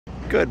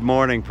Good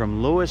morning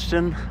from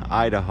Lewiston,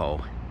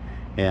 Idaho,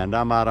 and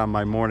I'm out on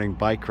my morning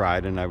bike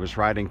ride, and I was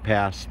riding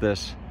past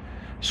this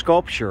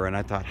sculpture, and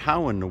I thought,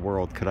 how in the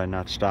world could I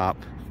not stop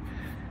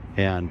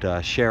and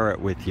share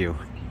it with you?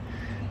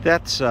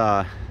 That's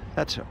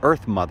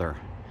Earth Mother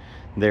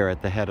there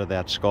at the head of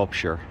that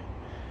sculpture,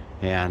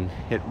 and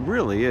it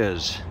really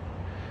is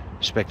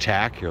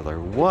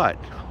spectacular.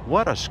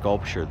 What a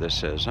sculpture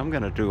this is. I'm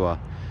going to do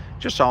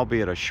just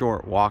albeit a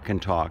short walk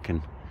and talk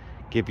and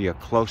give you a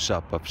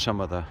close-up of some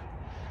of the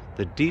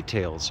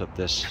details of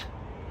this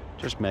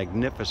just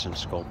magnificent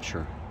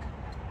sculpture.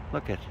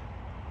 Look at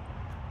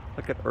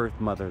Earth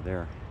Mother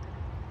there.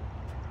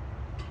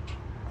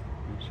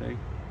 You see?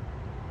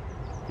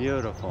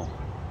 Beautiful.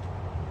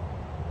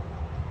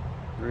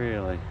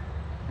 Really.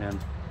 And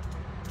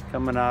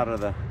coming out of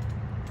the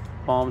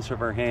palms of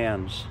her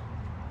hands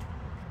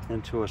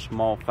into a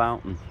small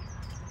fountain.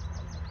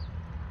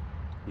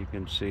 You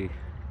can see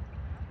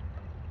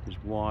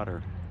there's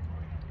water.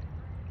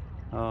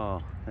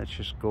 Oh, that's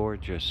just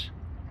gorgeous.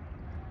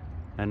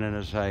 And then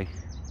as I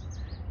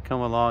come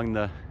along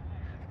the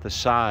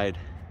side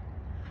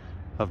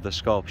of the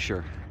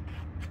sculpture,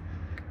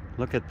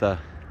 look at the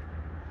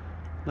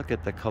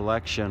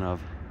collection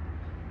of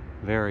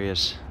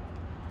various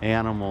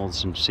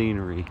animals and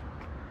scenery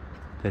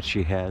that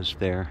she has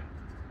there.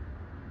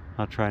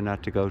 I'll try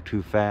not to go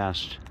too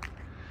fast.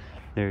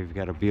 There you've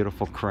got a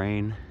beautiful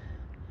crane.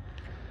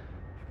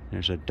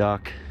 There's a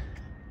duck.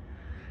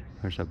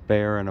 There's a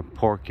bear and a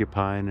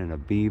porcupine and a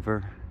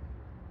beaver.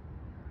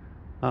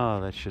 Oh,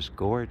 that's just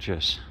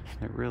gorgeous.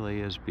 It really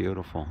is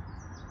beautiful.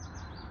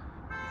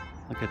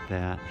 Look at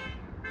that.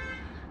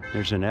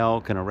 There's an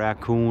elk and a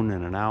raccoon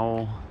and an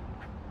owl.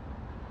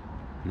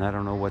 And I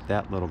don't know what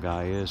that little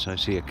guy is. I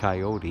see a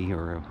coyote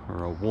or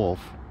a wolf.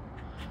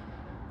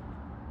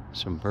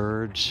 Some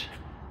birds.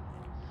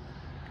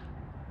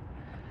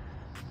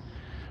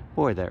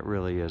 Boy, that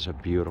really is a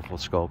beautiful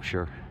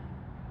sculpture.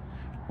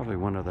 Probably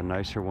one of the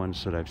nicer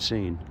ones that I've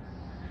seen.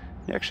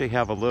 You actually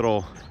have a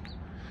little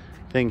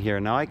thing here.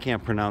 Now I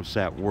can't pronounce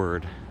that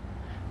word.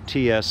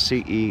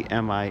 Tsceminicum.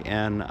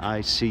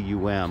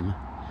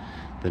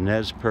 The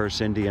Nez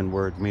Perce Indian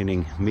word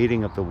meaning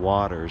meeting of the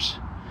waters.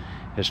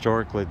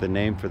 Historically the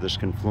name for this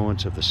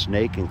confluence of the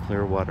Snake and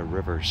Clearwater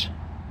rivers.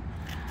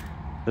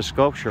 The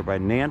sculpture by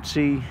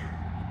Nancy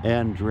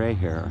N.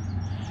 Dreher,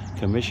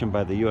 commissioned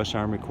by the U.S.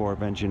 Army Corps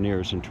of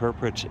Engineers,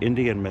 interprets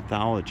Indian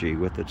mythology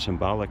with its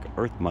symbolic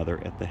Earth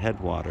Mother at the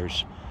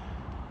headwaters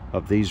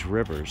of these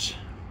rivers.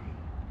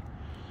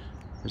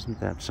 Isn't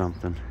that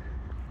something?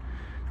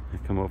 I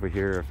come over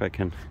here if I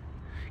can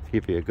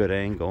give you a good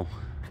angle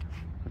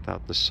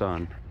without the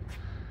sun.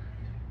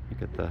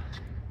 Look at the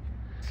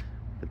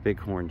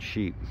bighorn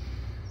sheep.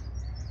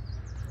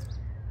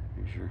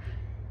 Here's your,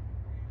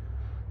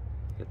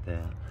 look at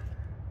that.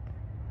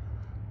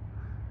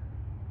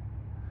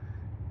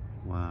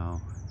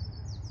 Wow.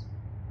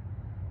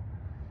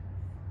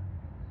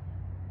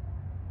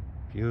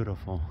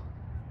 Beautiful.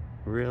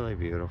 Really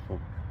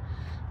beautiful.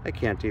 I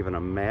can't even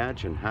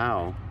imagine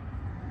how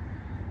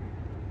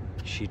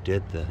she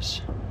did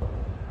this.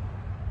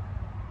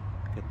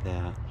 Look at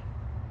that.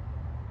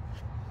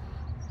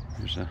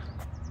 There's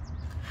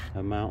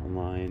a mountain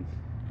lion.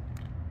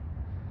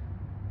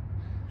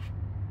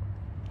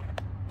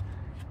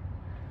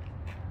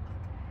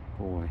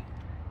 Boy.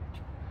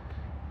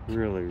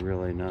 Really,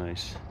 really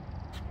nice.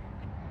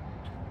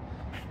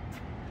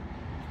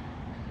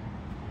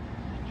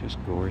 Just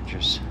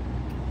gorgeous.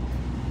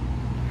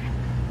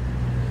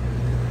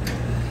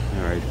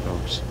 All right,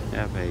 folks.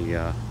 Have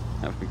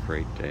a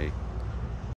great day.